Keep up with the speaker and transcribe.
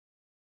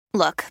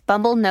Look,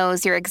 Bumble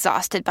knows you're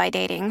exhausted by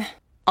dating.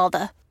 All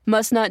the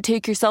must not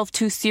take yourself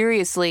too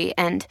seriously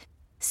and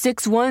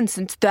 6'1"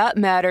 since that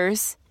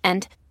matters.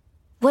 And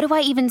what do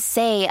I even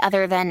say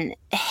other than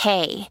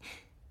hey?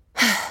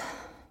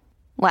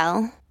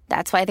 Well,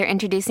 that's why they're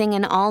introducing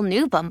an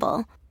all-new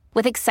Bumble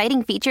with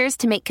exciting features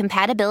to make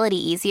compatibility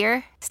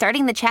easier,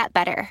 starting the chat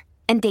better,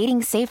 and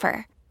dating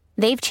safer.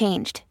 They've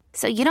changed,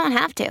 so you don't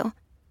have to.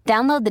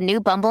 Download the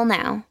new Bumble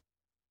now.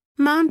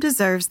 Mom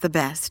deserves the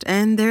best,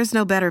 and there's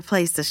no better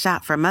place to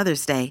shop for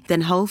Mother's Day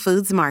than Whole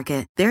Foods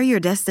Market. They're your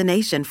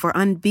destination for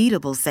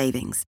unbeatable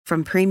savings,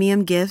 from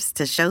premium gifts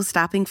to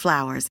show-stopping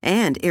flowers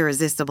and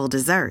irresistible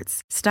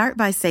desserts. Start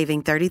by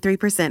saving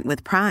 33%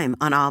 with Prime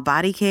on all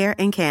body care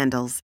and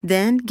candles.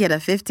 Then get a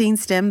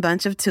 15-stem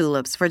bunch of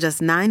tulips for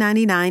just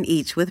 $9.99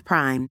 each with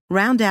Prime.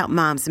 Round out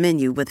Mom's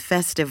menu with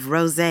festive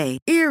rosé,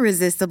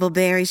 irresistible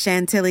berry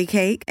chantilly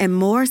cake, and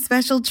more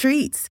special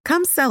treats.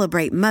 Come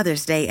celebrate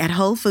Mother's Day at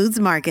Whole Foods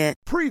Market.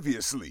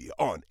 Previously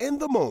on In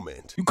the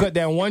Moment. You cut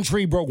down one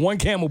tree, broke one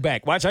camel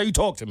back. Watch how you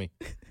talk to me,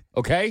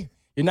 okay?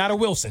 You're not a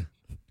Wilson.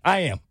 I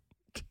am.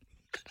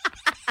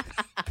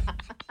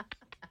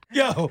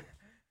 Yo.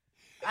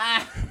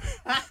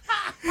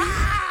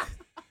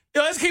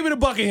 Yo, let's keep it a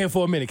buck in here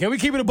for a minute. Can we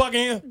keep it a buck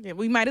in here? Yeah,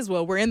 we might as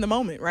well. We're in the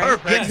moment, right?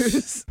 Perfect.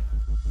 Yes.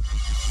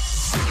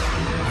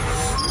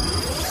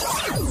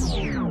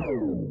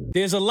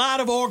 There's a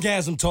lot of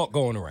orgasm talk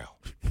going around.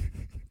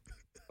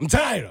 I'm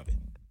tired of it.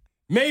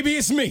 Maybe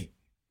it's me.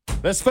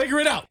 Let's figure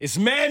it out. It's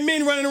mad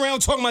men running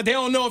around talking about they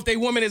don't know if their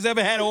woman has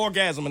ever had an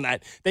orgasm or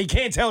not. They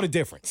can't tell the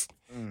difference.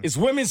 It's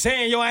women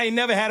saying, yo, I ain't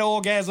never had an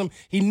orgasm.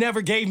 He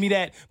never gave me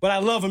that, but I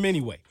love him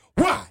anyway.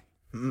 Why?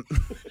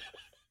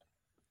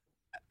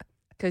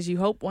 Because you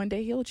hope one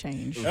day he'll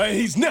change.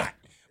 He's not.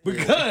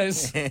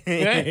 Because,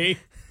 hey,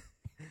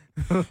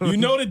 you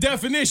know the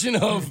definition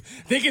of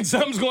thinking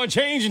something's going to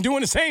change and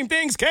doing the same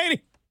things,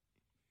 Katie?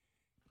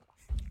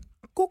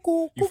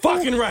 You're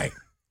fucking right.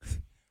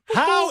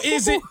 How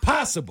is it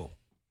possible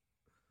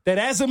that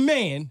as a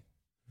man,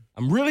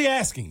 I'm really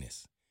asking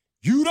this,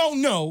 you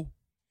don't know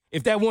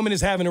if that woman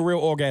is having a real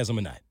orgasm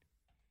or not?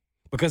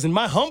 Because in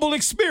my humble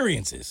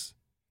experiences,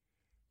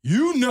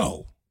 you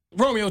know.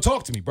 Romeo,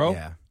 talk to me, bro.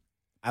 Yeah,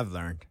 I've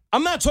learned.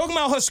 I'm not talking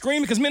about her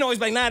screaming because men always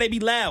like, nah, they be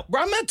loud.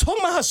 Bro, I'm not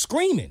talking about her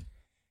screaming.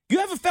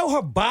 You ever felt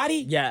her body?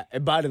 Yeah,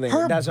 body language.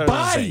 Her That's what I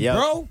was body, saying. Yep.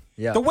 bro.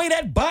 Yep. The way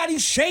that body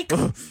shake.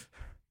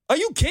 Are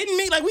you kidding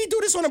me? Like, we do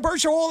this on the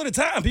Burt Show all of the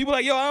time. People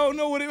like, yo, I don't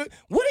know what it is.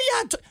 What are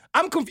y'all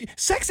I'm confused.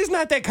 Sex is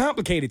not that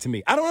complicated to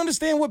me. I don't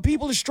understand what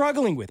people are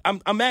struggling with.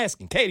 I'm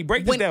asking. Katie,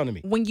 break this down to me.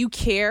 When you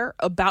care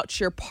about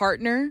your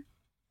partner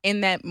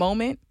in that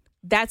moment,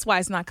 that's why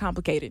it's not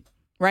complicated,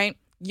 right?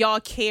 Y'all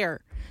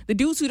care. The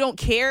dudes who don't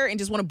care and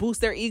just want to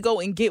boost their ego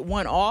and get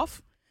one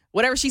off,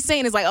 whatever she's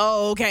saying is like,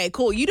 oh, okay,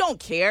 cool. You don't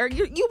care.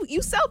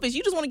 You selfish.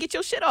 You just want to get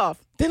your shit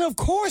off. Then, of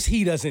course,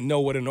 he doesn't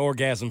know what an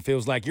orgasm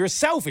feels like. You're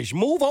selfish.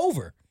 Move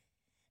over.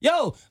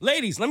 Yo,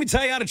 ladies, let me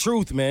tell y'all the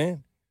truth,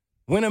 man.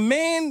 When a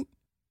man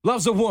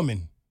loves a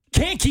woman,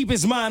 can't keep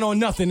his mind on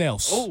nothing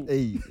else. Oh.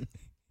 Hey.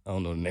 I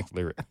don't know the next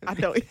lyric. I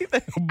don't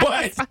either.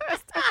 But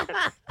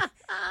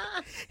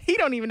he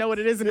don't even know what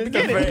it is in the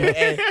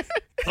beginning.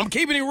 I'm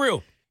keeping it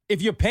real.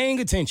 If you're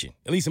paying attention,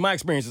 at least in my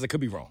experiences, I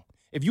could be wrong.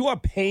 If you are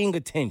paying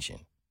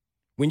attention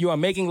when you are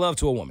making love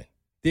to a woman,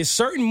 there's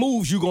certain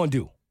moves you're going to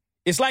do.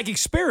 It's like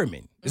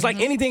experiment. It's like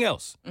anything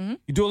else. Mm-hmm.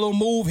 You do a little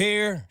move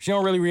here, she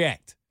don't really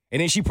react. And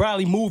then she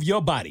probably move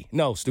your body.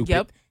 No, stupid.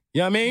 Yep.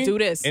 You know what I mean? Do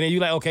this. And then you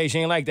like, okay, she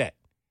ain't like that.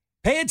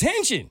 Pay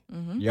attention,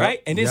 right?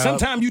 And then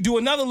sometimes you do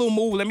another little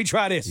move. Let me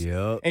try this.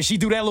 Yep. And she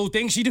do that little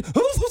thing. She do.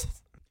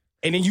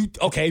 And then you,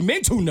 okay,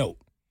 mental note.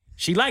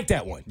 She like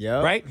that one,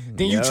 right?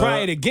 Then you try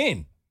it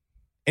again.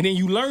 And then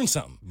you learn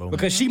something. Boom.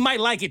 Because she might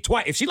like it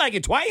twice. If she like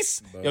it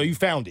twice, yo, you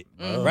found it,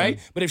 right?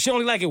 But if she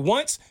only like it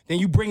once, then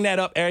you bring that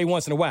up every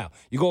once in a while.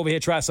 You go over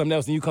here, try something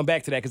else, and you come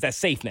back to that because that's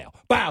safe now.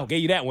 Bow,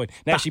 gave you that one.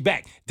 Now she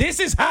back.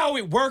 This is how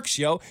it works,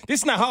 yo.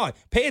 This is not hard.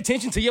 Pay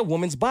attention to your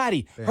woman's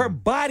body. Damn. Her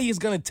body is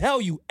going to tell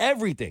you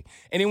everything.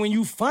 And then when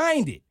you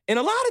find it, and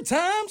a lot of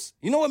times,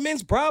 you know what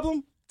men's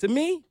problem to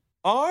me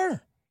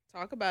are?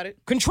 Talk about it.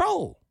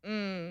 Control.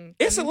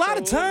 It's a lot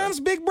of times,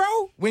 big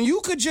bro, when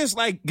you could just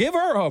like give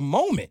her a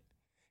moment.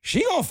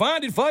 She gonna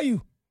find it for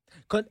you.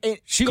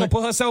 She gonna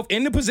put herself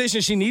in the position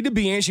she need to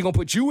be in. She gonna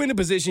put you in the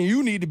position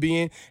you need to be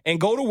in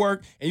and go to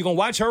work, and you're gonna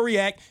watch her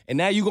react, and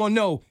now you're gonna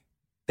know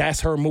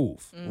that's her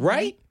move,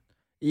 right?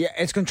 Yeah,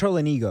 it's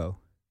controlling ego.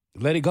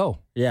 Let it go.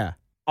 Yeah.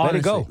 Let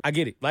it go. I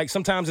get it. Like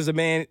sometimes as a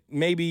man,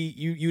 maybe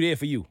you there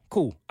for you.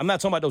 Cool. I'm not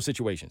talking about those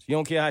situations. You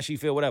don't care how she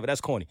feel, whatever.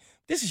 That's corny.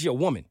 This is your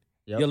woman.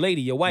 Your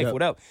lady, your wife,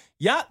 whatever.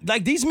 Y'all,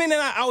 like these men that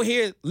are out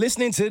here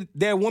listening to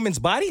their women's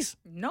bodies?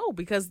 No,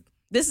 because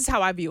this is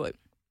how I view it.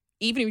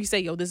 Even if you say,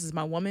 yo, this is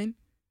my woman,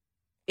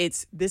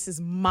 this is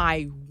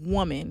my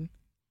woman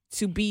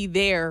to be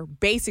there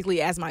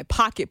basically as my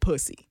pocket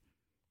pussy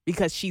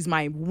because she's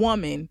my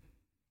woman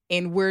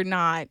and we're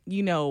not,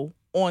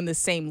 on the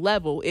same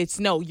level. It's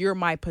no, you're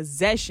my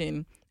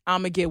possession.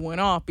 I'm going to get one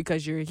off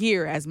because you're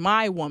here as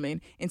my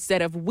woman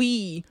instead of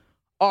we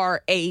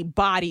are a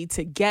body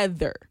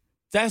together.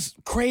 That's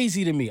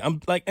crazy to me.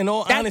 I'm like, in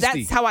all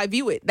honesty. That's how I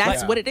view it.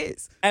 That's what it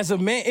is. As a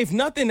man, if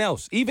nothing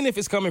else, even if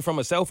it's coming from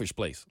a selfish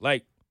place,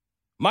 like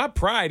my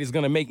pride is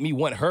going to make me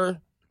want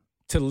her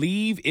to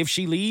leave if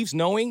she leaves,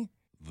 knowing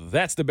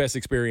that's the best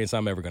experience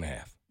I'm ever going to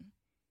have.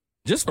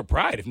 Just for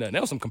pride, if nothing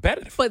else, I'm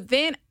competitive. But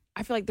then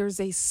I feel like there's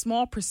a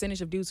small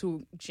percentage of dudes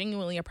who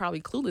genuinely are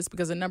probably clueless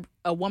because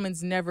a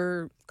woman's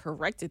never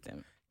corrected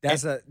them.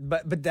 That's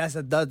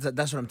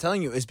what I'm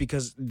telling you. Is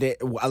because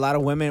a lot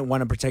of women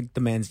want to protect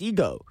the man's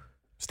ego.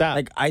 Stop.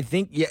 Like, I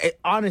think,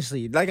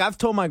 honestly, like I've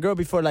told my girl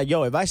before, like,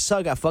 yo, if I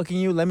suck at fucking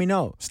you, let me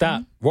know.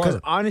 Stop. Because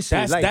honestly,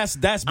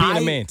 that's being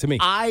a man to me.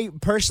 I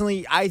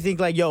personally, I think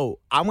like, yo,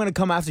 I'm gonna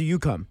come after you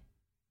come.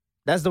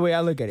 That's the way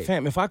I look at it.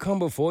 Fam, if I come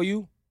before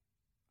you,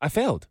 I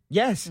failed.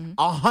 Yes,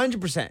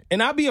 100%.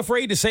 And I'd be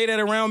afraid to say that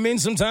around men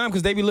sometimes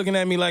because they be looking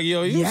at me like,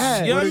 yo, you know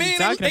what I mean?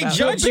 They about?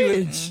 judge you.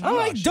 Bitch. I'm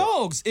like,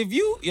 dogs, if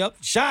you,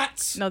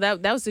 shots. No,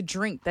 that was a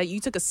drink that you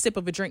took a sip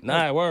of a drink.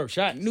 Nah, word,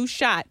 shots. New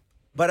shot.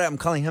 But I'm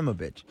calling him a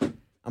bitch.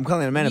 I'm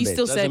calling a man a You bitch.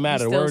 still Doesn't said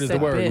matter. you The still word is the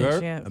said word, you bitch,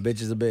 heard? yeah. A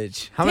bitch is a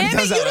bitch. How Damn many it,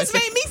 times you have I just said-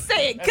 made me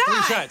say it. That's 3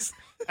 God. shots.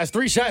 That's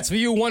 3 shots for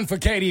you, 1 for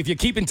Katie. If you're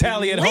keeping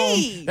tally at home,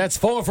 Lee. that's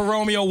 4 for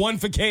Romeo, 1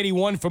 for Katie,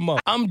 1 for Mo.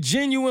 I'm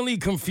genuinely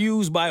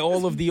confused by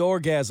all of the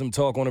orgasm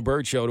talk on the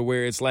Bird Show to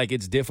where it's like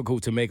it's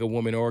difficult to make a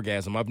woman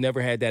orgasm. I've never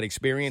had that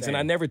experience, and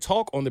I never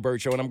talk on the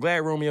Bird Show, and I'm glad,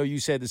 Romeo, you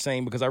said the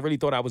same because I really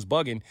thought I was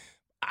bugging.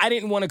 I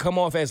didn't want to come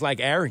off as,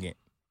 like, arrogant.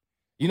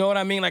 You know what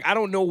I mean? Like, I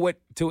don't know what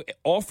to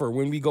offer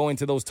when we go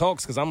into those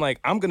talks because I'm like,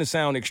 I'm going to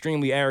sound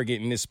extremely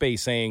arrogant in this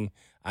space saying,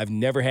 I've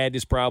never had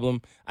this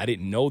problem. I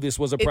didn't know this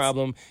was a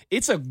problem.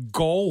 It's a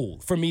goal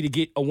for me to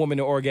get a woman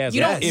to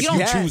orgasm if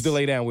you choose to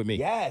lay down with me.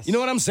 Yes. You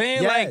know what I'm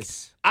saying?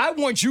 Yes. Like, I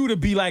want you to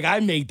be like, I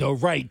made the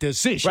right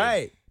decision.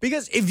 Right.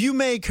 Because if you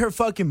make her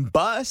fucking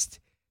bust,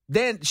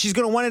 then she's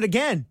going to want it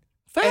again.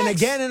 Facts. And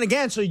again and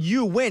again, so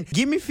you win.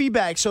 Give me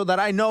feedback so that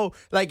I know,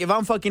 like, if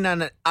I'm fucking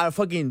on a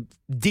fucking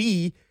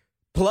D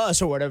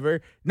plus or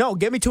whatever, no,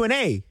 get me to an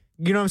A.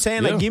 You know what I'm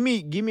saying? Yeah. Like, give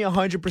me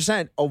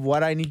 100% of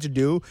what I need to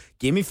do.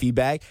 Give me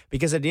feedback.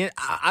 Because at the end,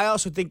 I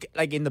also think,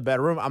 like, in the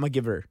bedroom, I'm a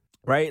giver.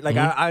 Right? Like,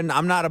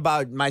 I'm not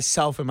about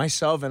myself and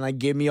like,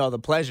 give me all the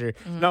pleasure.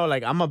 No,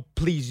 like, I'm going to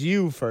please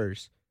you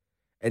first.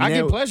 And I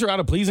then- get pleasure out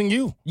of pleasing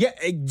you. Yeah,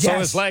 yes. So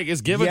it's like,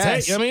 it's give or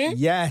take. You know what I mean?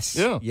 Yes.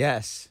 Yeah.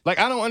 Yes. Like,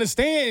 I don't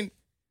understand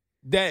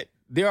that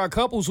there are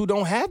couples who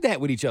don't have that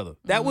with each other.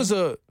 That was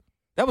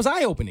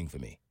eye-opening for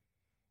me.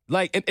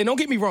 Like, and don't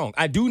get me wrong,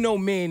 I do know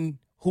men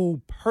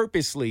who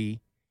purposely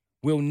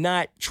will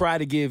not try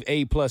to give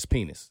A+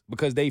 penis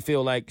because they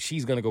feel like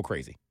she's gonna go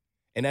crazy.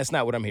 And that's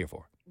not what I'm here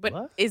for.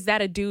 But is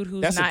that a dude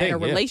who's That's the not in a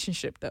thing, yeah.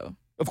 relationship, though?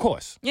 Of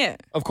course. Yeah.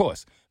 Of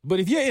course. But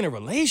if you're in a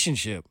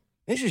relationship,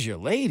 this is your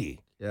lady.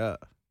 Yeah.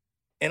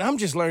 And I'm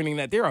just learning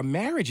that there are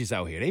marriages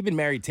out here. They've been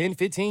married 10,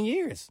 15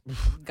 years.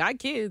 Got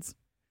kids.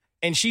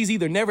 And she's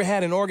either never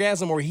had an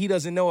orgasm or he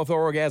doesn't know if her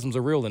orgasms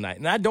are real or not.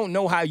 And I don't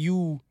know how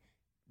you,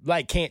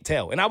 like, can't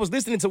tell. And I was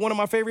listening to one of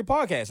my favorite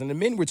podcasts, and the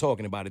men were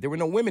talking about it. There were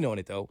no women on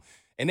it, though.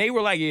 And they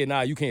were like, yeah,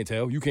 nah, you can't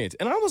tell. You can't.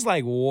 And I was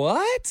like,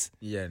 what?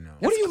 Yeah, no.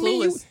 What do you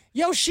mean? clueless.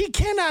 Yo, she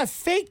cannot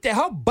fake that.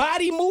 Her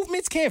body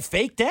movements can't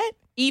fake that.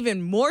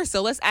 Even more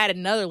so, let's add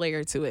another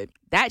layer to it.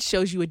 That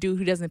shows you a dude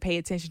who doesn't pay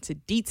attention to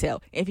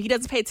detail. If he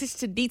doesn't pay attention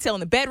to detail in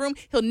the bedroom,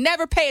 he'll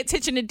never pay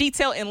attention to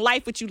detail in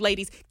life with you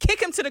ladies.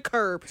 Kick him to the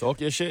curb. Talk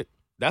your shit.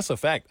 That's a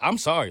fact. I'm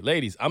sorry,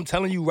 ladies. I'm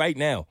telling you right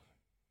now,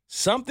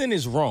 something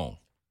is wrong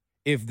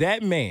if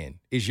that man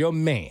is your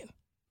man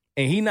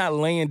and he not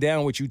laying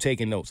down with you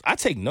taking notes. I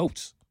take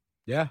notes.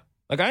 Yeah.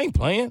 Like, I ain't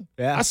playing.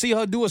 Yeah. I see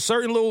her do a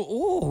certain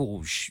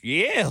little,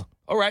 yeah.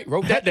 All right,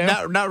 wrote that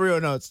down Not real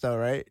notes, though,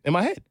 right? in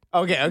my head.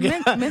 Okay.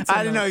 Mental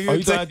I didn't know notes. you Oh,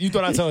 were you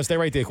thought I told her, stay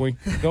right there, Queen.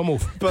 Don't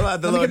move. pull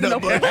out the little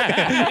notebook.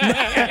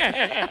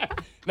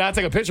 Now I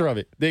take a picture of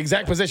it. The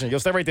exact position. Yo,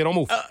 stay right there. Don't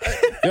move. I'm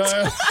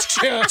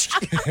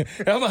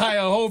going to hire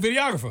a whole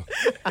videographer.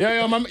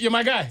 You're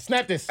my guy.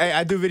 Snap this. Hey,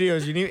 I do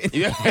videos. You need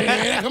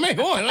Yeah, come here.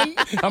 Go on. I'm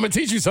going to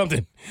teach you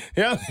something.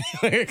 Yeah.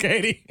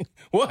 Katie,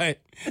 what?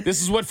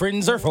 This is what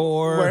friends are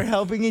for. We're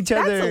helping each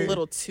That's other. a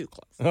little too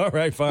close. All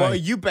right, fine. Well,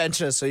 you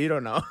bench us, so you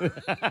don't know.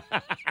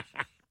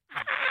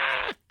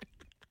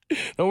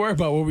 Don't worry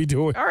about what we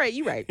doing. All right,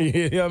 you right.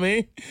 You know what I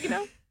mean? You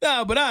know?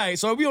 Nah, but all right.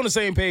 So we on the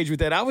same page with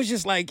that. I was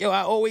just like, yo,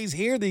 I always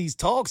hear these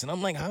talks, and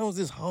I'm like, how is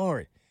this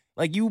hard?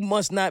 Like, you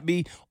must not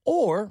be.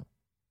 Or,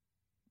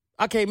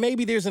 okay,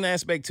 maybe there's an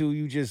aspect to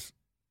you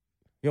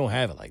don't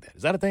have it like that.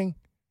 Is that a thing?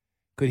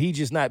 Could he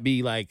just not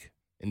be, like,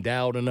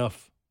 endowed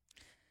enough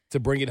to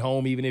bring it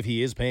home even if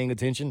he is paying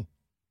attention?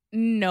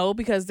 No,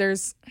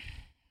 because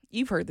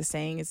you've heard the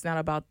saying, it's not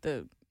about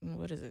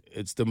what is it?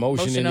 It's the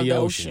motion in of the the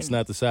ocean. ocean. It's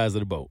not the size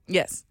of the boat.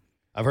 Yes.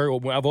 I've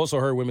also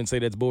heard women say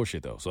that's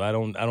bullshit though. So I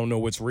don't know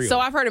what's real. So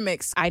I've heard a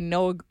mix. I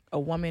know a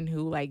woman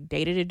who like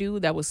dated a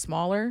dude that was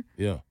smaller,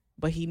 yeah.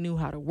 but he knew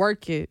how to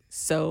work it.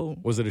 So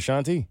Was it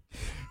Ashanti?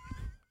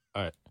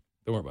 All right.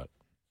 Don't worry about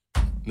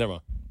it. Never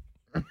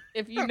mind.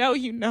 if you know,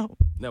 you know.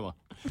 Never mind.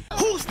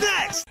 Who's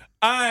next?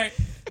 All right.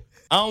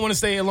 I don't want to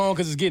stay here long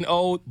because it's getting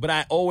old, but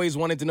I always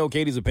wanted to know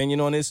Katie's opinion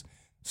on this.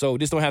 So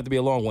this don't have to be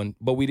a long one,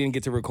 but we didn't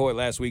get to record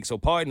last week. So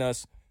pardon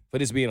us for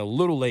this being a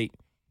little late,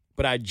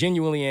 but I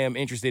genuinely am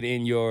interested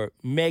in your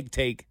Meg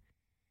take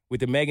with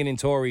the Megan and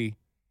Tory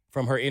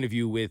from her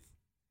interview with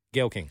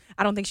Gayle King.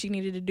 I don't think she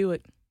needed to do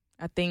it.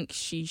 I think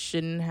she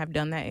shouldn't have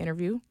done that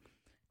interview.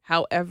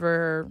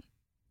 However,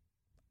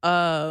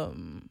 for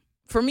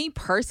me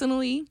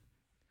personally,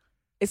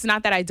 it's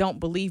not that I don't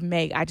believe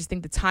Meg. I just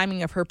think the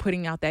timing of her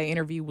putting out that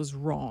interview was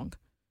wrong,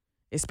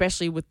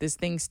 especially with this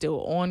thing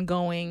still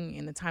ongoing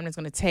and the time it's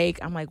going to take.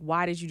 I'm like,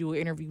 why did you do an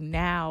interview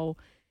now?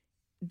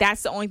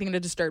 That's the only thing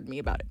that disturbed me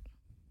about it.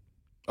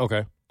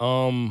 Okay.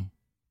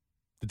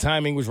 The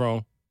timing was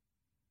wrong.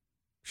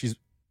 She's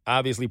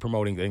obviously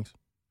promoting things.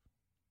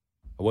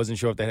 I wasn't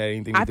sure if that had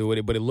anything to do with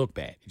it, but it looked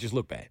bad. It just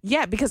looked bad.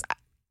 Yeah, because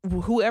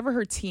whoever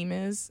her team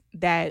is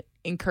that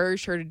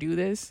encouraged her to do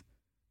this,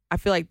 I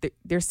feel like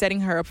they're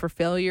setting her up for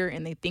failure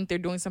and they think they're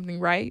doing something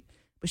right,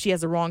 but she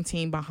has the wrong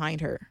team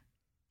behind her.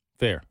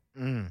 Fair.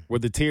 Were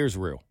the tears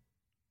real?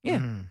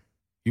 Yeah.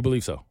 You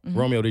believe so?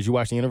 Romeo, did you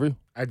watch the interview?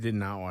 I did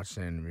not watch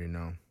the interview,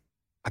 no.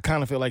 I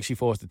kind of feel like she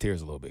forced the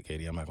tears a little bit,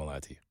 Katie. I'm not going to lie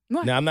to you.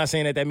 What? Now, I'm not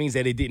saying that means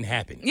that it didn't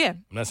happen. Yeah.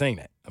 I'm not saying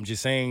that. I'm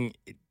just saying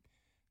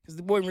because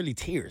it wasn't really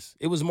tears.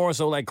 It was more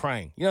so like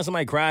crying. You know,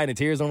 somebody cried and the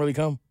tears don't really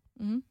come?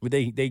 But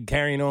they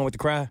carrying on with the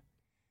cry?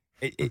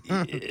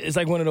 It's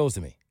like one of those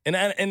to me. And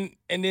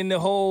then the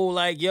whole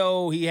like,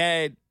 yo,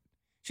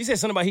 she said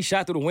something about he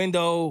shot through the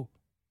window,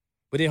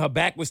 but then her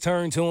back was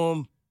turned to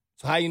him.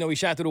 So how you know he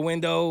shot through the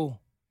window?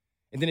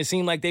 And then it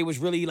seemed like they was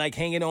really like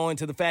hanging on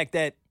to the fact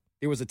that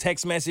there was a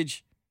text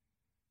message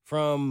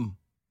from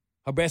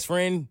her best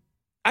friend.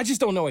 I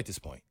just don't know at this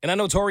point. And I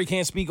know Tory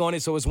can't speak on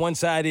it, so it's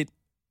one-sided.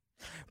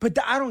 But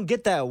I don't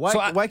get that.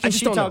 Why can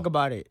she talk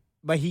about it,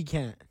 but he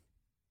can't?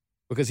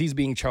 Because he's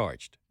being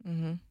charged.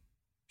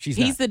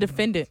 He's the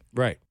defendant.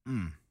 Right.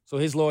 So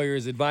his lawyer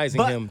is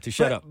advising him to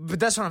shut up. But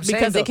that's what I'm saying.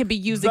 Because it can be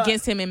used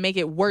against him and make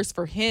it worse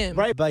for him.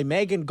 Right. By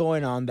Megan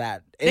going on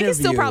that interview. They can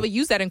still probably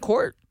use that in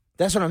court.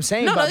 That's what I'm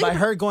saying. But by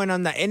her going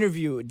on that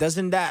interview,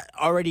 doesn't that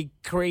already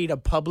create a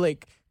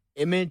public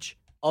image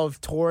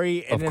of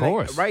Tory? Of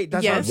course. Right?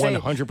 That's what I'm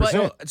saying.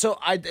 100%. So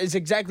it's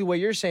exactly what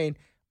you're saying.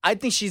 I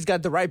think she's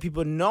got the right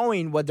people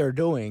knowing what they're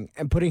doing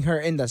and putting her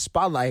in the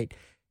spotlight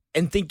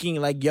and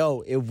thinking like,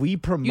 yo, if we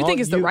promote you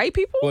think it's the right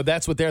people? Well,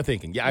 that's what they're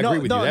thinking. Yeah, I agree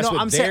with you. That's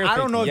what I'm they're saying. I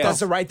don't know thinking. if that's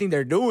the right thing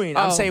they're doing.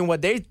 I'm saying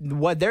what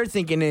they're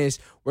thinking is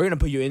we're gonna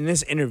put you in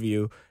this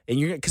interview and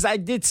you're because I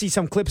did see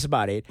some clips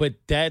about it. But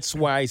that's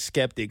why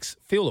skeptics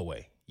feel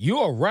away. You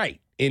are right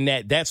in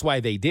that. That's why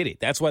they did it.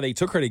 That's why they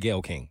took her to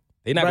Gayle King.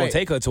 They're not going to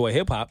take her to a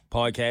hip-hop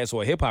podcast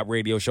or a hip-hop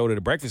radio show to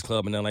the Breakfast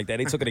Club and nothing like that.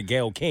 They took her to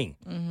Gayle King.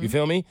 You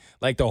feel me?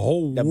 Like the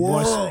whole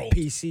world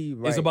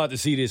PC, is about to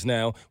see this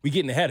now. We're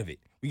getting ahead of it.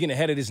 We're getting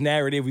ahead of this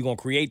narrative. We're going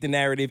to create the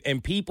narrative.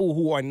 And people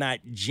who are not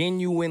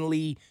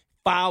genuinely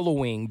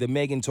following the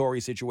Megan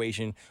Tory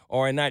situation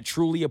or are not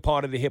truly a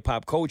part of the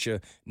hip-hop culture,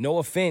 no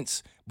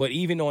offense, but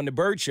even on the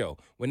Bird Show,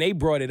 when they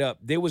brought it up,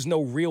 there was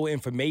no real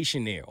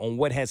information there on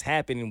what has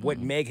happened and what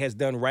Meg has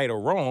done right or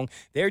wrong.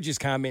 They're just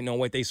commenting on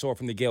what they saw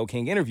from the Gayle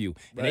King interview.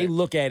 And they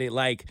look at it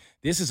like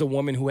this is a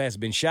woman who has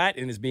been shot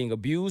and is being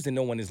abused and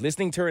no one is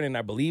listening to her and they're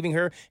not believing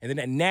her. And then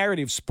that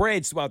narrative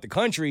spreads throughout the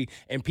country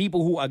and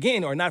people who,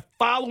 again, are not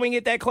following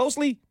it that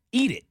closely,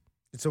 eat it.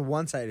 It's a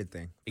one-sided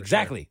thing.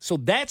 Exactly. Sure. So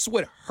that's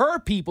what her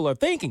people are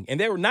thinking. And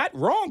they're not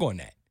wrong on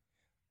that.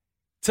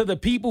 To the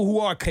people who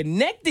are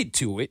connected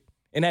to it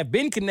and have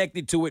been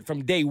connected to it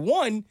from day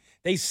one,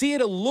 they see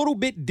it a little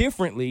bit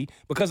differently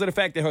because of the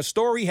fact that her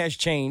story has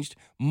changed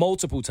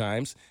multiple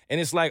times.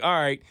 And it's like, all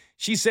right,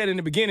 she said in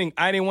the beginning,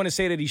 I didn't want to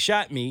say that he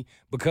shot me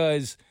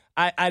because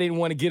I didn't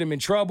want to get him in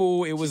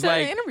trouble. It was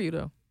like an interview,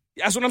 though.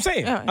 That's what I'm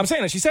saying. Yeah. I'm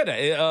saying that. She said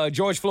that.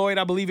 George Floyd,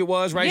 I believe it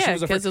was, right? Yeah,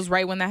 because it was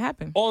right when that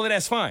happened. All of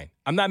that's fine.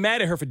 I'm not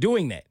mad at her for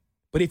doing that.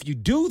 But if you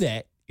do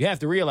that, you have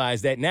to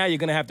realize that now you're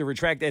going to have to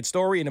retract that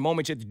story in the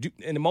moment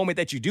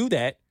that you do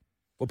that,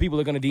 well,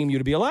 people are going to deem you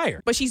to be a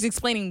liar. But she's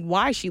explaining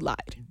why she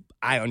lied.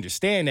 I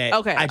understand that.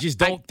 Okay. I just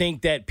don't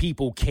think that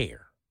people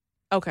care.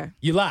 Okay.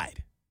 You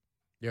lied.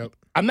 Yep.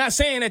 I'm not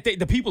saying that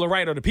the people are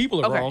right or the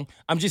people are wrong.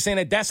 I'm just saying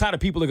that that's how the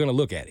people are going to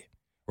look at it,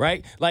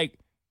 right? Like,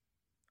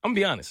 I'm going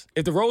to be honest.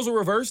 If the roles were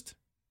reversed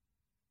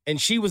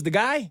and she was the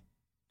guy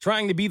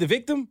trying to be the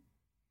victim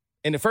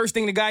and the first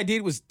thing the guy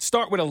did was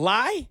start with a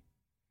lie,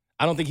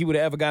 I don't think he would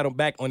have ever got him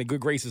back on the good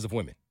graces of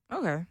women.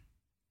 Okay.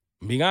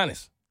 I'm being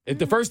honest. If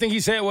the first thing he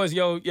said was,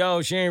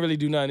 yo, she ain't really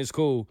do nothing, it's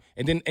cool.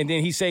 And then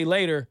he say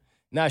later,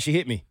 nah, she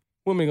hit me.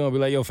 Women gonna be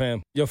like, yo,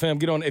 fam,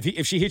 get on.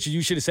 If she hit you,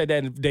 you should have said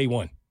that in day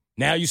one.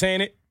 Now you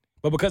saying it?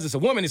 But because it's a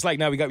woman, it's like,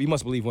 now we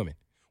must believe women.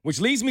 Which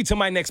leads me to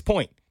my next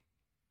point.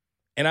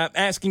 And I'm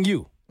asking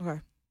you. Okay.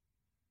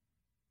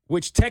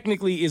 Which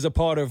technically is a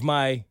part of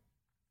my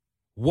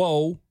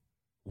whoa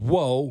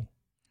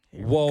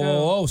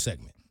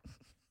segment.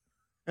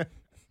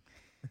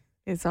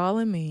 It's all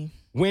in me.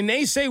 When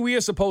they say we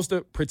are supposed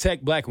to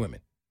protect black women,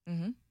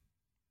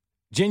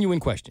 genuine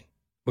question,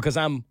 because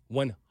I'm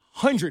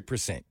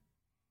 100%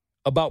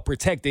 about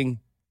protecting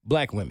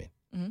black women.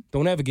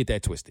 Don't ever get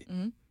that twisted.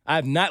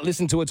 I've not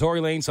listened to a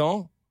Tory Lanez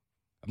song.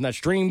 I've not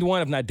streamed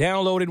one. I've not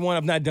downloaded one.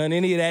 I've not done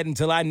any of that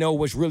until I know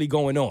what's really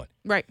going on.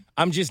 Right.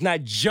 I'm just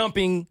not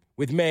jumping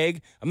with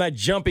Meg. I'm not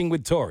jumping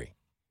with Tory.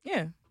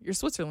 Yeah, you're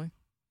Switzerland.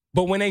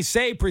 But when they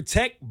say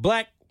protect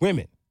black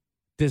women,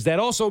 does that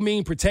also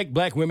mean protect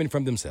black women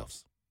from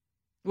themselves?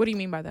 What do you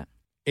mean by that?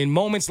 In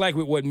moments like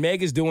with what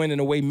Meg is doing and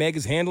the way Meg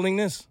is handling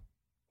this,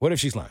 what if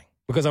she's lying?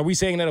 Because are we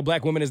saying that a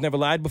black woman has never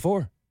lied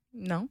before?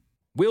 No.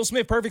 Will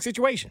Smith, perfect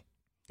situation.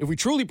 If we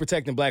truly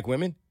protecting black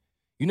women,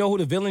 you know who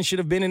the villain should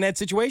have been in that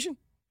situation?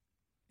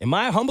 In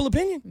my humble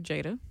opinion?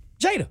 Jada.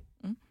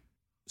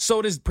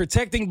 So does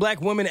protecting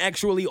black women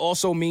actually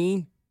also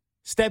mean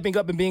stepping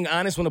up and being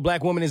honest when a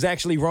black woman is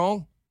actually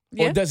wrong?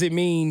 Yeah. Or does it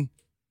mean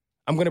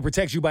I'm going to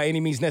protect you by any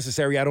means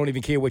necessary? I don't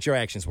even care what your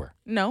actions were.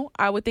 No,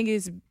 I would think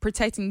it's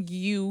protecting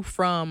you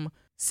from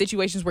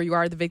situations where you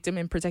are the victim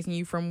and protecting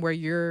you from where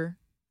you're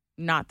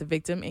not the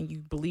victim and you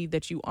believe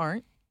that you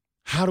aren't.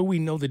 How do we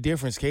know the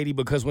difference, Katie?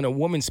 Because when a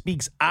woman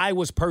speaks, I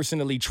was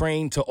personally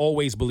trained to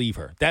always believe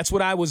her. That's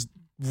what I was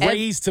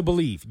raised to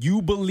believe.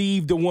 You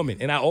believe the woman.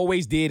 And I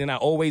always did, and I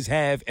always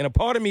have. And a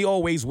part of me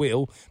always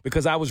will,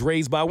 because I was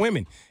raised by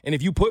women. And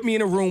if you put me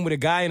in a room with a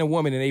guy and a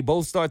woman and they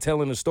both start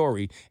telling a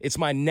story, it's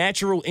my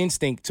natural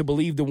instinct to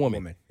believe the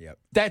woman. Yep.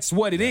 That's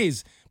what it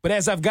is. But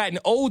as I've gotten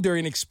older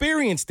and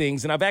experienced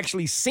things, and I've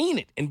actually seen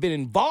it and been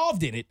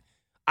involved in it,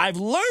 I've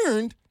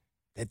learned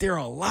that there are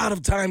a lot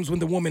of times when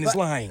the woman is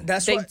lying.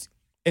 That's what.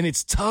 And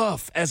it's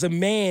tough as a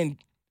man,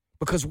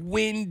 because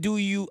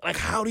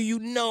how do you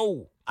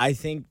know? I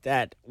think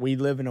that we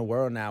live in a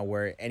world now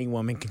where any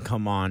woman can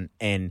come on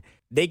and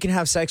they can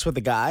have sex with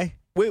a guy.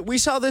 We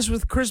saw this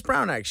with Chris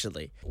Brown,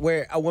 actually,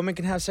 where a woman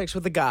can have sex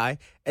with a guy,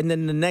 and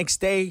then the next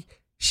day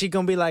she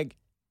gonna be like,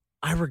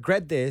 I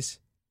regret this,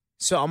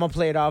 so I'm gonna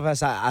play it off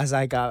as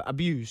I got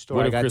abused or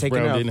What I if got Chris taken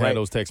Brown off. didn't Right? have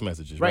those text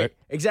messages, right?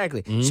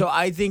 Exactly. Mm-hmm. So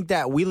I think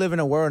that we live in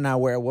a world now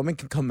where a woman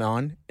can come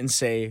on and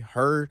say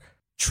her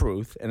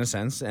truth, in a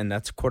sense, and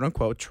that's quote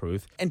unquote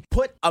truth, and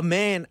put a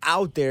man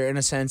out there, in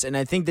a sense, and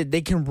I think that they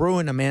can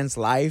ruin a man's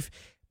life,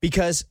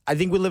 because I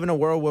think we live in a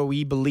world where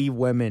we believe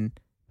women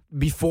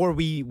before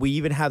we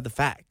even have the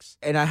facts.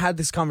 And I had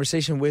this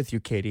conversation with you,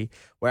 Katie,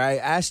 where I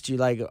asked you,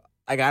 like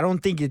I don't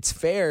think it's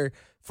fair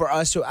for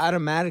us to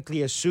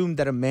automatically assume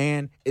that a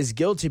man is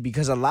guilty,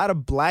 because a lot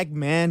of black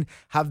men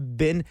have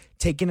been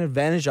taken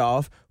advantage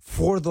of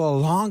for the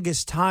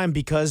longest time,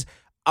 because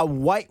a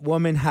white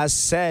woman has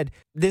said,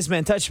 this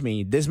man touched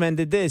me, this man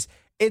did this.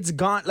 It's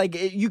gone.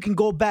 You can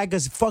go back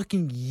as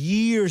fucking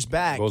years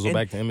back. Goes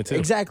back to Emmett Till.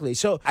 Exactly.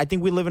 So I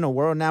think we live in a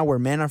world now where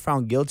men are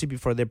found guilty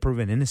before they're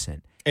proven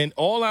innocent. And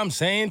all I'm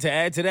saying to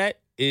add to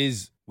that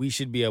is we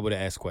should be able to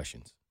ask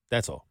questions.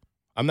 That's all.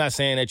 I'm not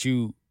saying that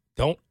you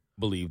don't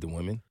believe the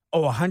women.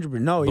 Oh,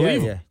 100%. No,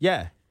 Believe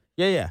yeah.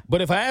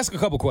 But if I ask a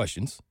couple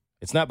questions,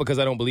 it's not because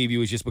I don't believe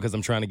you. It's just because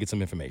I'm trying to get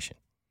some information.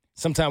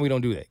 Sometimes we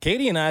don't do that.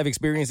 Katie and I have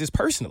experienced this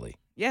personally.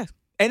 Yeah.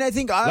 And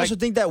I also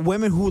think that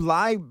women who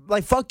lie,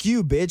 fuck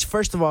you, bitch.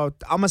 First of all,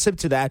 I'm going to sip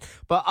to that.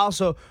 But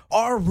also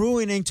are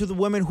ruining to the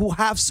women who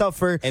have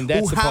suffered, and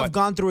who have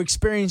gone through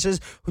experiences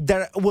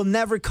that will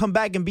never come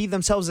back and be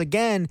themselves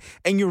again.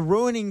 And you're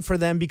ruining for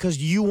them because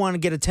you want to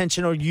get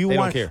attention, or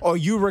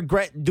you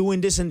regret doing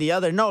this and the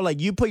other. No,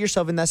 you put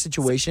yourself in that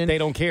situation. They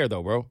don't care,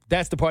 though, bro.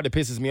 That's the part that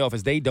pisses me off,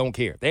 is they don't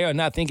care. They are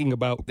not thinking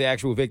about the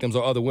actual victims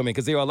or other women,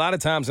 because there are a lot of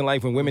times in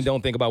life when women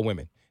don't think about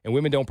women. And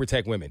women don't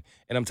protect women.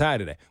 And I'm tired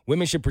of that.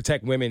 Women should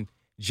protect women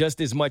just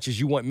as much as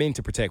you want men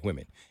to protect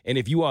women. And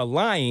if you are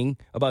lying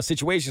about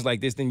situations like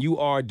this, then you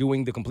are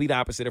doing the complete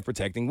opposite of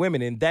protecting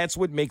women. And that's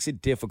what makes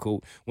it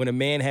difficult when a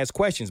man has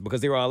questions,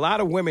 because there are a lot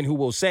of women who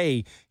will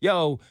say,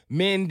 yo,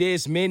 men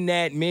this, men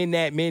that, men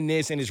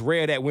this, and it's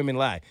rare that women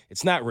lie.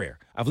 It's not rare.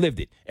 I've lived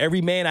it. Every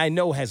man I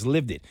know has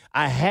lived it.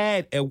 I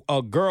had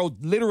a girl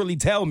literally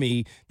tell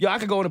me, yo, I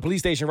could go in a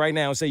police station right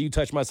now and say, you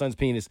touched my son's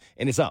penis,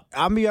 and it's up.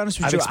 I'll be honest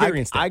with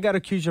you. I got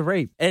accused of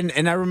rape. And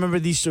I remember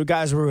these two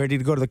guys were ready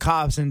to go to the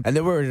cops, and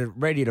they were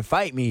ready to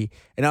fight me.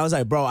 And I was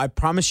like, bro, I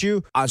promise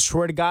you, I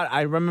swear to God,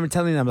 I remember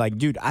telling them, like,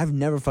 dude, I've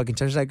never fucking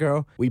touched that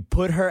girl. We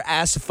put her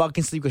ass to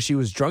fucking sleep because she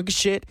was drunk as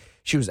shit.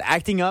 She was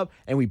acting up,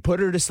 and we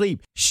put her to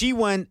sleep. She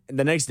went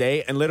the next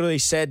day and literally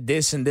said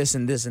this and this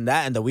and this and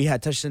that, and that we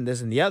had touched and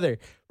this and the other,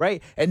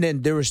 right? And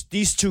then there was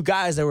these two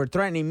guys that were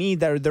threatening me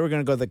that they were going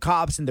to go to the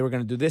cops and they were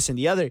going to do this and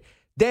the other.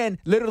 Then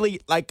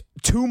literally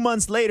 2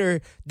 months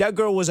later, that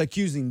girl was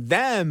accusing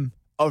them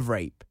of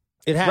rape.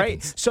 It happens.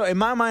 Right? So in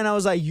my mind, I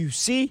was like, you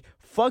see?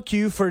 Fuck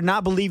you for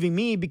not believing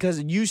me,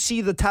 because you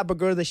see the type of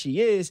girl that she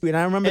is. And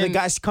I remember the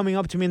guys coming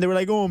up to me and they were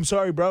like, oh, I'm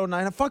sorry, bro. And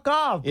I fuck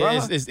off, bro.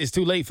 Yeah, it's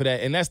too late for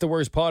that. And that's the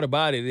worst part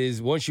about it,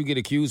 is once you get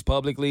accused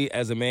publicly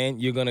as a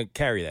man, you're going to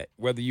carry that.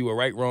 Whether you were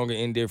right, wrong, or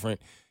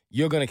indifferent,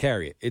 you're going to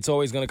carry it. It's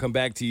always going to come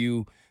back to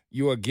you.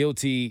 You are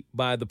guilty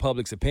by the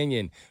public's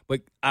opinion.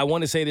 But I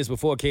want to say this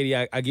before, Katie,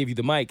 I give you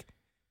the mic.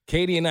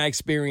 Katie and I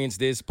experienced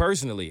this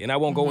personally, and I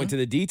won't go into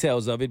the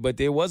details of it, but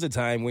there was a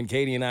time when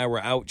Katie and I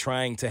were out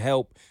trying to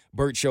help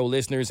Burt Show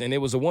listeners, and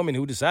there was a woman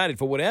who decided,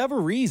 for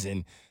whatever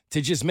reason,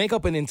 to just make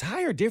up an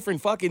entire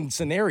different fucking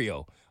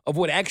scenario of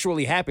what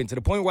actually happened, to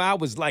the point where I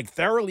was like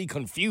thoroughly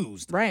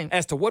confused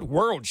as to what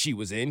world she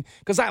was in,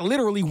 because I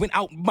literally went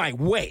out my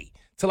way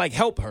to like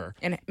help her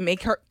and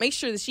make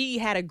sure that she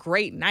had a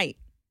great night.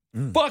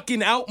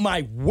 Fucking out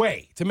my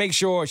way to make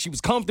sure she was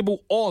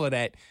comfortable, all of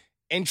that.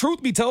 And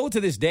truth be told,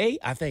 to this day,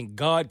 I thank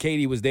God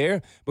Katie was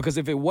there, because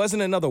if it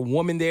wasn't another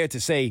woman there to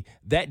say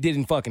that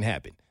didn't fucking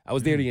happen, I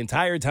was there the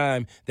entire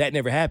time, that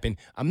never happened,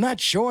 I'm not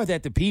sure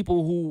that the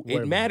people who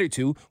it mattered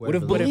to would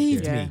have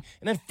believed me.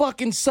 And that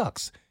fucking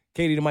sucks.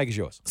 Katie, the mic is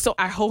yours. So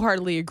I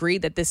wholeheartedly agree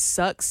that this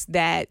sucks,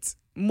 that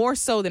more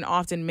so than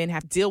often men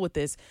have to deal with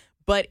this.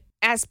 But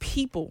as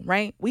people,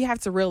 right, we have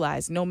to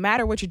realize no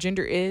matter what your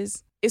gender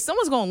is, if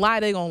someone's going to lie,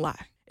 they're going to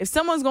lie. If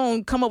someone's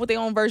going to come up with their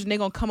own version, they're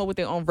going to come up with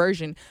their own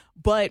version.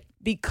 But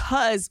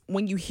because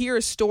when you hear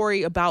a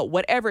story about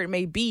whatever it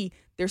may be,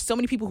 there's so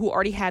many people who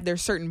already have their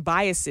certain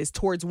biases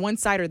towards one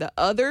side or the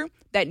other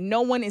that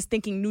no one is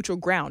thinking neutral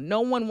ground.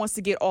 No one wants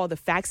to get all the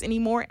facts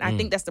anymore. And I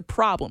think that's the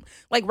problem.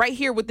 Like right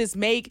here with this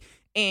Meg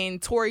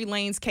and Tory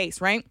Lanez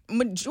case, right?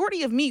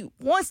 Majority of me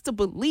wants to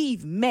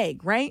believe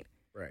Meg, right?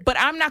 But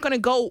I'm not going to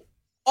go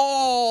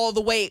all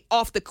the way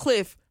off the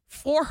cliff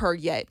for her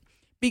yet,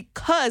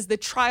 because the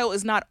trial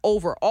is not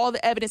over. All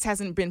the evidence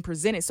hasn't been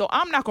presented. So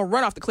I'm not going to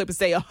run off the cliff and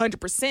say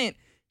 100%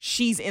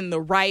 she's in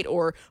the right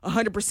or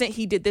 100%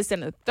 he did this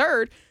and the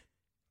third,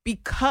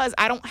 because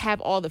I don't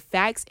have all the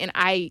facts, and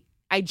I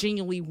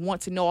genuinely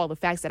want to know all the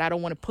facts, that I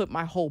don't want to put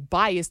my whole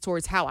bias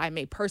towards how I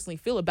may personally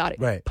feel about it.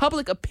 Right.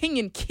 Public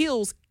opinion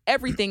kills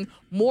everything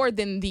more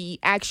than the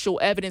actual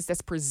evidence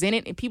that's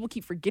presented, and people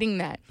keep forgetting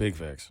that. Big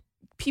facts.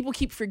 People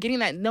keep forgetting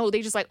that. No,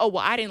 they just like, oh,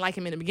 well, I didn't like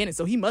him in the beginning,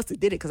 so he must have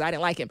did it because I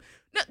didn't like him.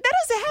 No, that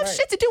doesn't have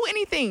shit to do with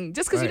anything.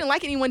 Just because you didn't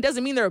like anyone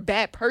doesn't mean they're a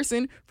bad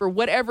person for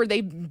whatever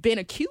they've been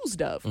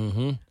accused of.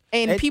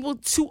 And people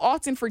too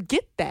often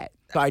forget that.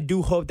 So I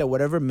do hope that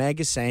whatever Meg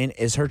is saying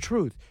is her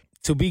truth.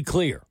 To be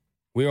clear,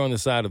 we're on the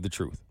side of the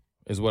truth,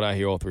 is what I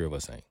hear all three of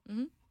us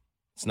saying.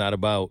 It's not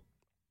about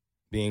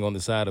being on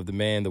the side of the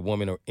man, the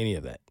woman, or any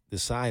of that. The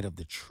side of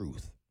the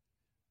truth.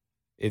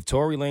 If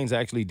Tory Lanez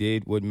actually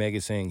did what Meg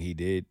is saying he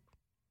did,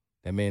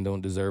 that man don't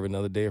deserve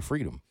another day of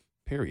freedom,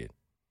 period.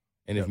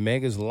 And if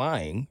Meg is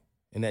lying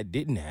and that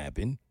didn't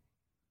happen,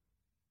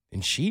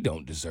 then she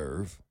don't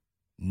deserve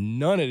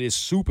none of this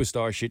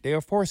superstar shit they are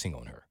forcing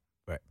on her.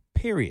 Right.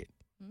 Period.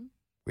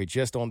 We're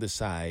just on the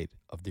side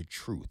of the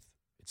truth.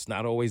 It's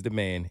not always the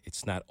man.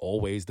 It's not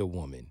always the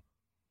woman.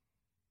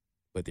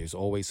 But there's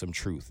always some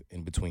truth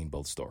in between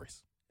both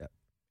stories. Yep.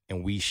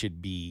 And we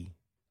should be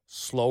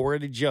slower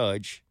to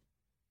judge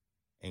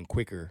and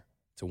quicker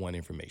to want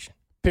information.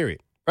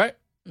 Period. Right?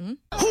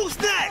 Who's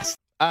next?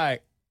 All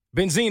right.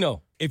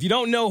 Benzino. If you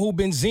don't know who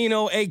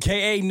Benzino,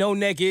 a.k.a. No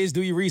Neck, is,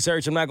 do your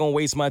research. I'm not going to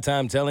waste my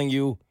time telling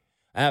you.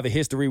 I have a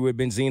history with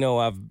Benzino.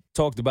 I've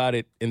talked about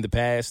it in the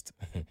past.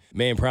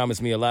 Man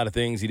promised me a lot of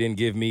things he didn't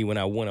give me when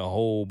I won a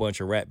whole bunch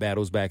of rap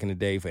battles back in the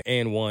day for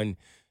N1,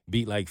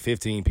 beat like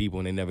 15 people,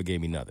 and they never gave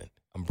me nothing.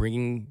 I'm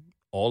bringing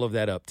all of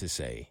that up to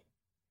say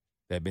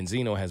that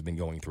Benzino has been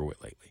going through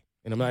it lately.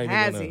 And I'm not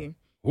even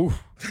going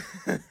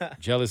to...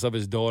 Jealous of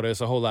his daughter.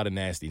 It's a whole lot of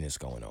nastiness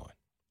going on.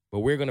 But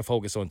we're going to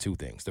focus on two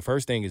things. The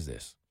first thing is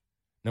this.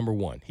 Number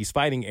one, he's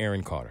fighting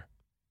Aaron Carter.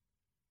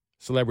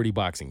 Celebrity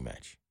boxing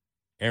match.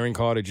 Aaron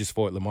Carter just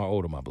fought Lamar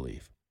Odom, I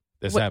believe.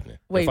 That's happening.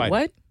 Wait,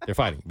 what? They're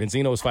fighting.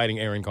 Benzino is fighting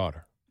Aaron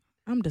Carter.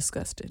 I'm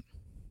disgusted.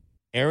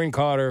 Aaron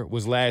Carter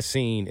was last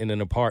seen in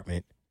an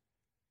apartment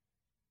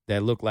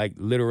that looked like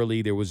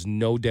literally there was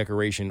no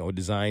decoration or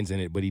designs in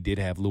it, but he did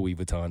have Louis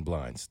Vuitton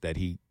blinds that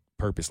he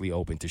purposely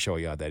opened to show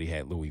y'all that he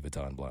had Louis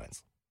Vuitton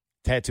blinds.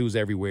 Tattoos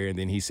everywhere, and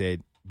then he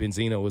said,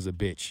 Benzino is a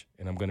bitch,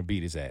 and I'm going to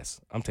beat his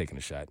ass. I'm taking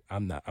a shot.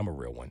 I'm a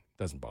real one.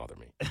 Doesn't bother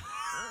me.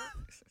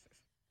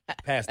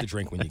 Pass the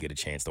drink when you get a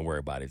chance. Don't worry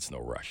about it. It's no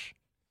rush.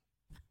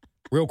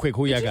 Real quick,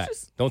 who y'all got?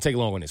 Don't take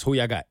long on this. Who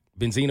y'all got?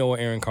 Benzino or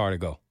Aaron Carter?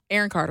 Go.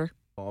 Aaron Carter.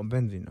 Oh,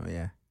 Benzino,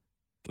 yeah.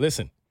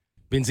 Listen,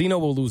 Benzino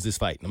will lose this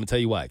fight. I'm going to tell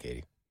you why,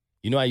 Katie.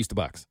 You know I used to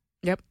box.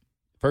 Yep.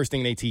 First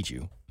thing they teach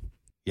you,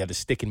 you have to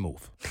stick and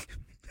move.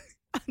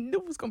 I knew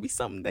it was going to be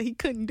something that he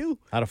couldn't do.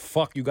 How the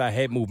fuck you got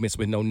head movements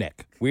with no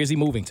neck? Where's he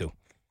moving to?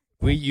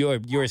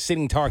 You're a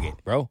sitting target,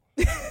 bro.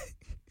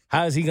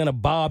 How is he going to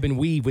bob and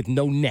weave with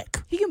no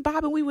neck? He can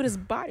bob and weave with his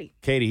body.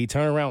 Katie, he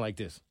turned around like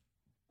this.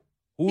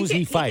 Who's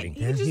he fighting?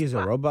 He's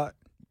a robot.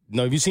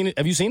 No, have you seen it?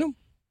 Have you seen him?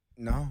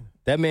 No.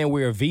 That man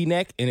wear a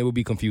V-neck, and it would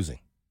be confusing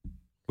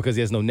because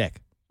he has no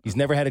neck. He's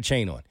never had a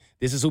chain on.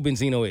 This is who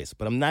Benzino is,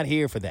 but I'm not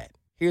here for that.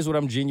 Here's what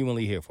I'm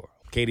genuinely here for.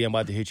 Katie, I'm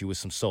about to hit you with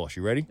some sauce.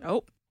 You ready?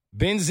 Oh.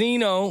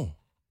 Benzino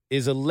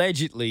is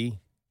allegedly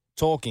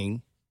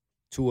talking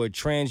to a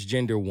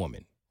transgender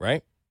woman,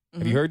 right?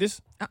 Have you heard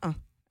this?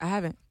 I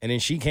haven't. And then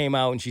she came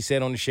out and she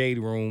said on the Shade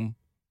Room,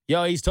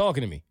 yo, he's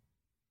talking to me.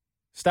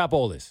 Stop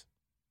all this.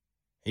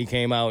 He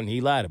came out and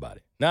he lied about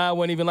it. Nah, it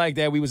wasn't even like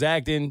that. We was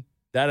acting,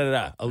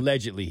 da-da-da-da.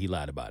 Allegedly, he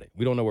lied about it.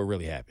 We don't know what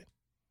really happened.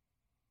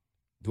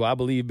 Do I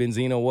believe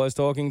Benzino was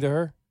talking to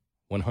her?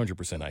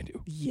 100% I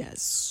do.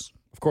 Yes.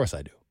 Of course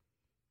I do.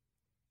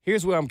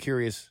 Here's where I'm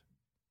curious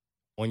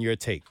on your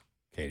take,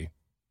 Katie.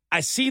 I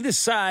see the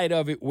side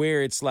of it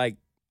where it's like,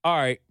 all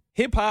right,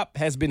 hip-hop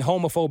has been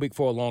homophobic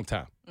for a long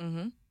time.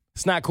 Mm-hmm.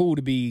 It's not cool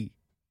to be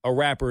a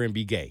rapper and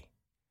be gay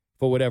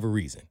for whatever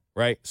reason,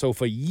 right? So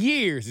for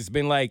years, it's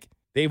been like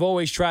they've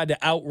always tried to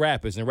out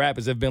rappers, and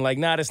rappers have been like,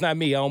 nah, that's not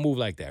me. I don't move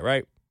like that,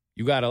 right?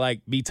 You got to,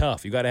 like, be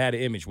tough. You got to have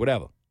the image,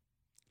 whatever.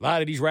 A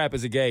lot of these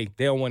rappers are gay.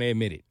 They don't want to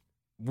admit it.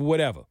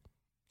 Whatever.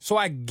 So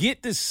I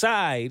get the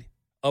side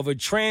of a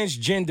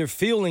transgender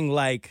feeling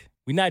like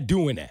we're not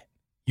doing that.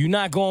 You're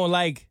not going to,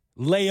 like,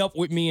 lay up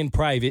with me in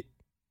private.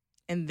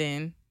 And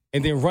then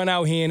run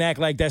out here and act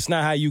like that's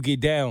not how you get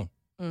down.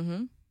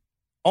 Mm-hmm.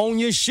 Own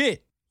your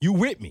shit. You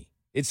with me.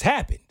 It's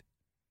happened.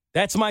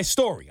 That's my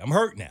story. I'm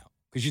hurt now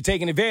because you're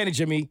taking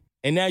advantage of me,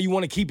 and now you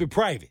want to keep it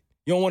private.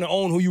 You don't want to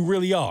own who you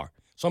really are.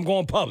 So I'm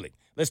going public.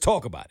 Let's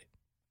talk about it.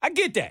 I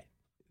get that.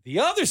 The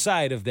other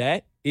side of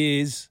that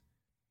is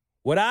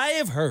what I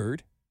have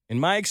heard in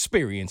my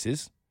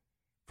experiences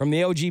from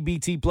the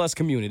LGBT plus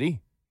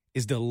community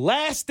is the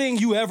last thing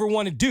you ever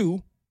want to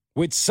do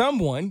with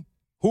someone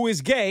who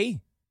is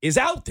gay is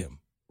out them,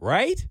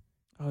 right?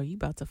 Oh, you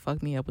about to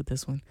fuck me up with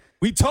this one.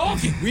 We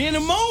talking. We in the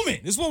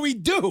moment. This is what we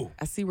do.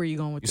 I see where you're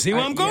going with You this. see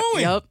where I'm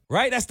going? Yep.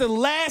 Right? That's the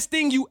last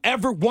thing you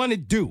ever want to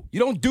do. You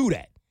don't do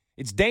that.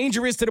 It's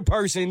dangerous to the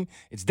person.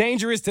 It's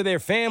dangerous to their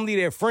family,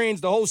 their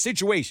friends, the whole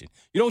situation.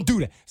 You don't do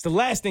that. It's the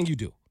last thing you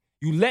do.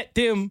 You let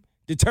them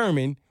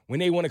determine when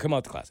they want to come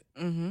out the closet.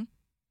 Mm-hmm.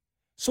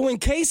 So in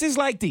cases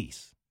like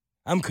these,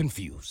 I'm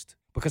confused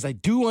because I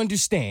do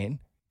understand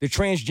the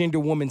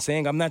transgender woman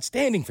saying, I'm not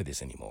standing for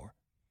this anymore.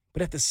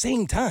 But at the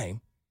same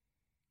time,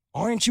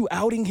 aren't you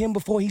outing him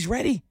before he's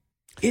ready?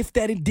 If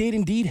that it did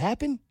indeed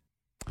happen?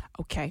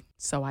 Okay,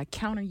 so I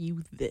counter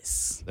you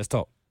this. Let's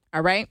talk.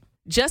 All right?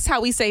 Just how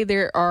we say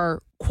there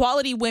are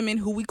quality women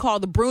who we call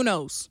the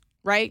Brunos,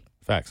 right?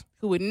 Facts.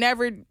 Who would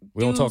never do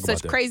don't talk about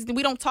such them. crazy things.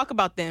 We don't talk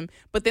about them.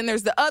 But then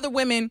there's the other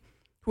women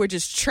who are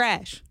just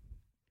trash.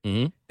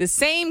 Mm-hmm. The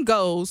same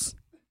goes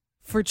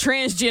for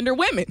transgender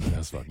women.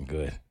 That's fucking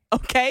good.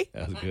 Okay?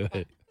 That's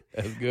good.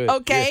 That's good.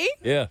 Okay?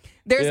 Yeah.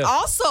 There's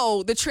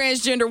also the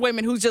transgender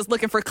women who's just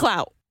looking for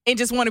clout and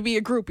just want to be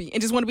a groupie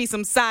and just want to be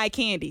some side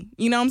candy.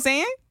 You know what I'm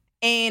saying?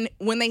 And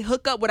when they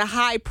hook up with a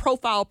high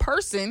profile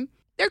person,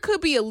 there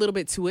could be a little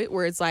bit to it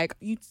where it's like,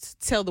 you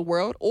tell the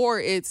world, or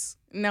it's,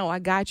 no, I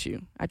got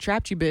you. I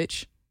trapped you,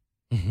 bitch.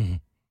 Mm-hmm.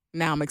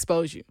 Now I'm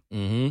expose you.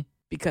 Mm-hmm.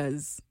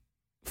 Because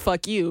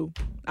fuck you.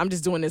 I'm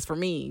just doing this for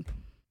me.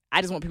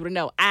 I just want people to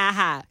know,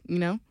 aha, you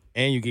know?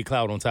 And you get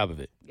clout on top of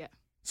it. Yeah.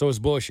 So it's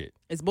bullshit.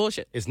 It's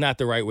bullshit. It's not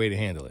the right way to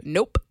handle it.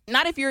 Nope.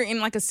 Not if you're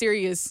in like a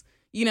serious,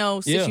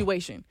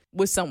 situation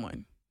with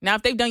someone. Now,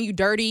 if they've done you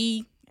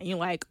dirty and you're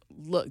like,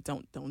 look,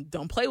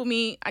 don't play with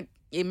me.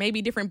 It may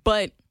be different,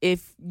 but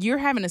if you're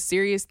having a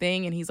serious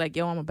thing and he's like,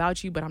 yo, I'm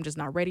about you, but I'm just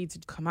not ready to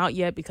come out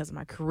yet because of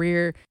my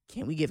career.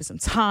 Can't we give it some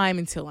time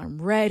until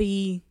I'm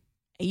ready?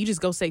 And you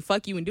just go say,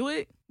 fuck you and do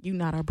it. You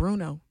not our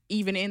Bruno,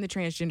 even in the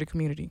transgender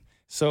community.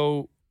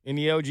 So in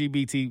the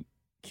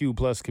LGBTQ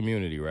plus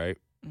community, right?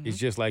 Mm-hmm. It's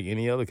just like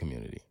any other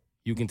community.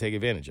 You can take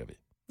advantage of it.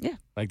 Yeah.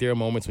 Like there are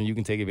moments when you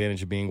can take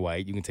advantage of being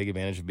white. You can take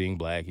advantage of being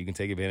black. You can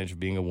take advantage of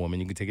being a woman.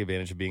 You can take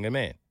advantage of being a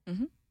man.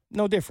 Mm-hmm.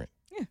 No different.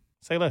 Yeah.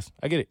 Say less.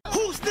 I get it.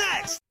 Who's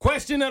next?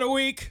 Question of the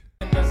week.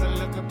 As I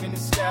look up in the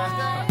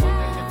sky, I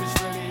wonder if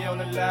it's really on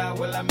the line.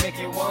 Will I make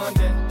it one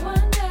day?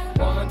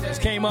 This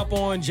came up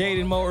on Jade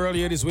and Mo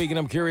earlier this week, and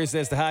I'm curious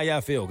as to how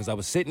y'all feel. Because I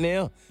was sitting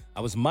there,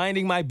 I was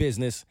minding my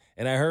business,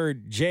 and I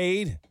heard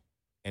Jade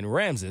and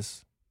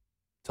Ramses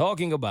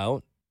talking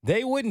about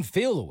they wouldn't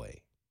feel the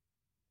way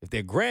if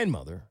their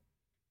grandmother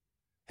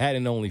had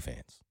an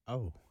OnlyFans.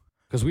 Oh.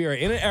 Because we are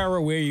in an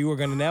era where you are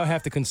going to now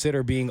have to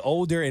consider being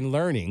older and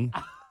learning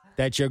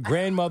that your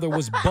grandmother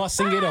was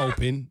busting it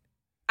open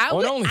I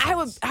on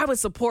OnlyFans. would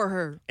support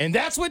her. And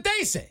that's what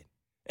they said.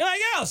 They're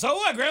like, yo, so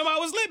what? Grandma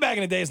was lit back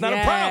in the day. It's not a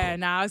Yeah, problem.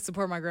 nah, I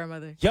support my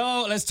grandmother.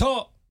 Yo, let's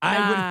talk. I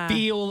Nah. would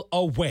feel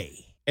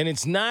away. And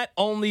it's not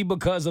only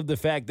because of the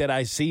fact that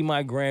I see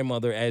my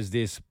grandmother as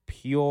this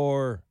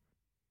pure,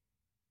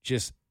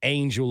 just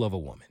angel of a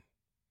woman.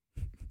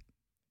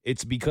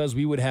 It's because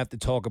we would have to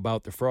talk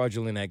about the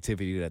fraudulent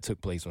activity that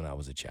took place when I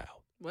was a child.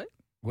 What?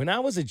 When I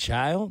was a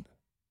child,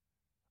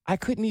 I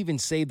couldn't even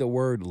say the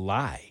word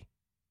lie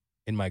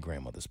in my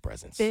grandmother's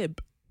presence.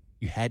 Fib.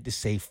 You had to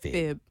say fib.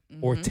 Fib.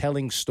 Or Mhm.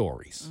 telling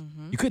stories.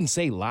 Mhm. You couldn't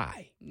say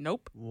lie.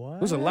 Nope. What? There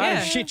was a lot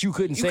of shit you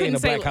couldn't say in a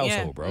black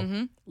household, bro.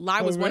 Mm-hmm.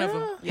 Lie was one of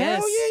them. Yes.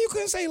 Hell yeah, you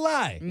couldn't say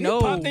lie. No.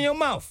 It popped in your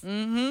mouth.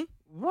 Mm-hmm.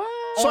 What?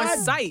 So On I-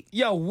 sight.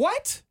 Yo,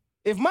 what?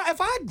 If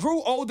I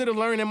grew older to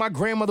learn and my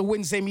grandmother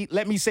wouldn't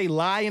let me say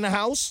lie in the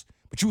house,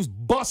 but you was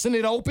busting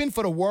it open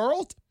for the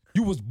world,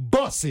 you was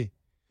busting.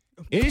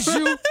 Is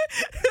you?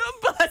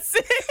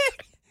 Busted.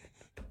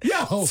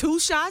 Yo, 2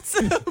 shots.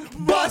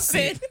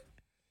 busting.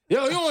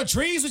 Yo, you on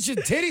trees with your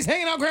titties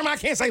hanging out, grandma? I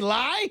can't say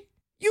lie.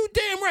 You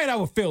damn right I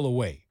would feel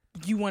away.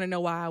 You want to know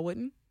why I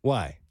wouldn't?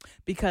 Why?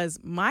 Because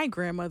my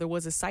grandmother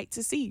was a sight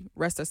to see.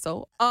 Rest her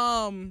soul.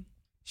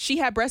 She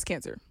had breast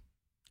cancer,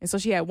 and so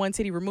she had one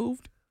titty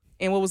removed,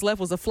 and what was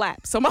left was a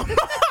flap. So my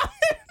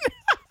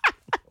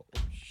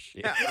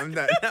Yeah, I'm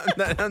done.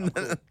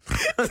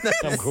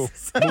 I'm cool.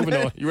 Moving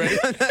on. You ready?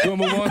 You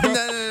want to move on? You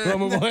want to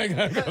move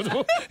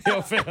on?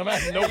 Yo, fam, I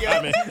have no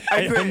comment.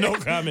 I have no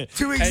comment.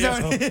 2 weeks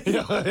done.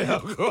 Yo,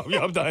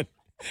 I'm done.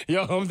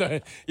 Yo, I'm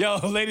done. Yo,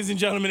 ladies and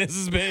gentlemen, this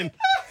has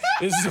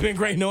been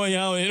great knowing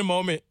y'all in a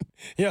moment.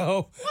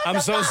 Yo, I'm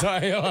so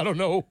sorry. Yo, I don't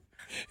know.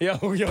 Yo,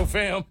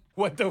 fam,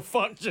 what the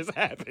fuck just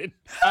happened?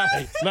 All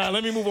right,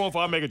 let me move on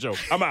before I make a joke.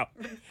 I'm out.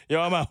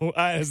 Yo, I'm out. All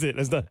right, that's it.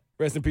 That's done.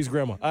 Rest in peace,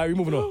 Grandma. All right, we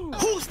moving on.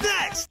 Who's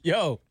next?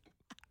 Yo.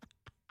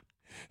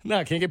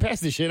 I can't get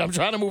past this shit. I'm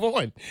trying to move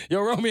on.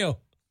 Yo, Romeo.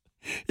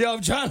 Yo,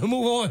 I'm trying to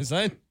move on,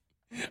 son.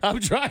 I'm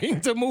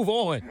trying to move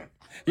on.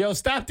 Yo,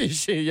 stop this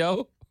shit,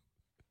 yo.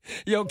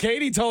 Yo,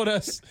 Katie told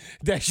us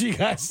that she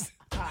got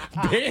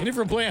banned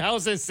from playing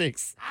house at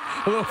 6.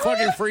 A little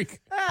fucking freak.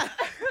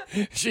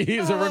 She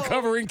is a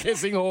recovering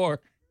kissing whore.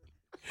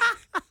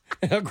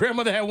 Her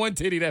grandmother had one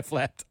titty that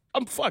flapped.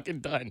 I'm fucking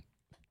done.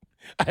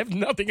 I have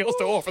nothing else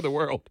to offer the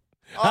world.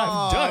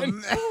 I've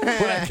done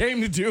what I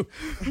came to do.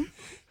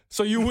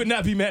 So you would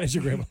not be mad at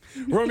your grandma.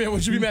 Romeo,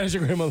 would you be mad at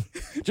your grandma?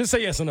 Just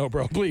say yes or no,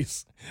 bro,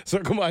 please. So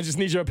come on, I just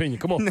need your opinion.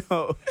 Come on.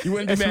 No. You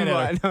wouldn't be mad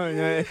at her.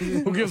 No.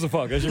 Who gives a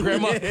fuck? That's your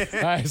grandma?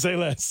 All right, say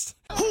less.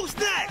 Who's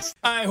next?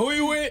 All right, who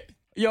you with?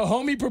 Yo,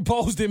 homie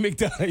proposed in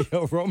McDonald's.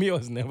 Yo, Romeo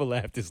has never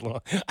laughed this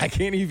long. I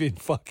can't even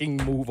fucking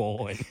move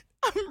on.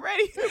 I'm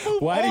ready to move on.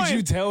 Why did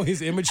you tell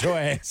his immature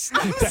ass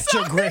that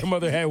your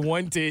grandmother had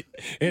one tit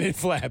and it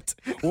flapped?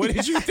 What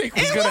did you think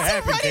was going to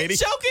happen, Katie?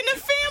 Joke in the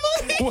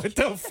family. What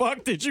the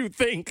fuck did you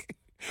think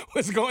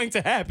was going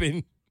to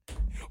happen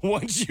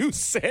once you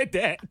said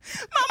that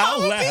My out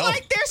mom would loud? be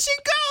like, there she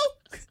go.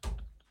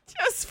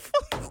 Just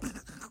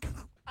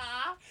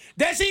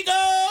There she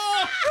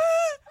go!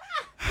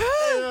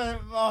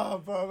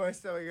 Oh, bro, my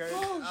stomach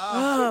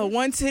hurts.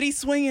 one titty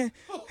swinging.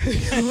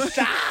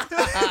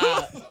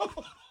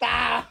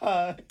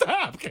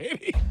 Stop,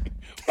 Katie.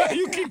 Why do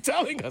you keep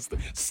telling us that?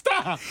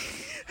 Stop.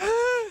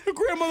 Your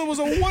grandmother was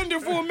a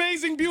wonderful,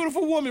 amazing,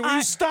 beautiful woman. Will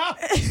you stop?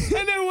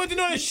 I never wanted to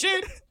know that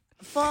shit.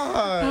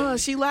 Oh,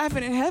 she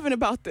laughing in heaven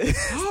about this.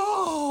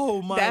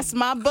 Oh, my That's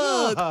my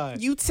bug.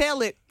 God. You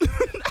tell it.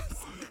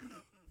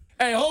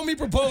 Hey, homie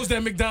proposed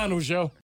at McDonald's, yo.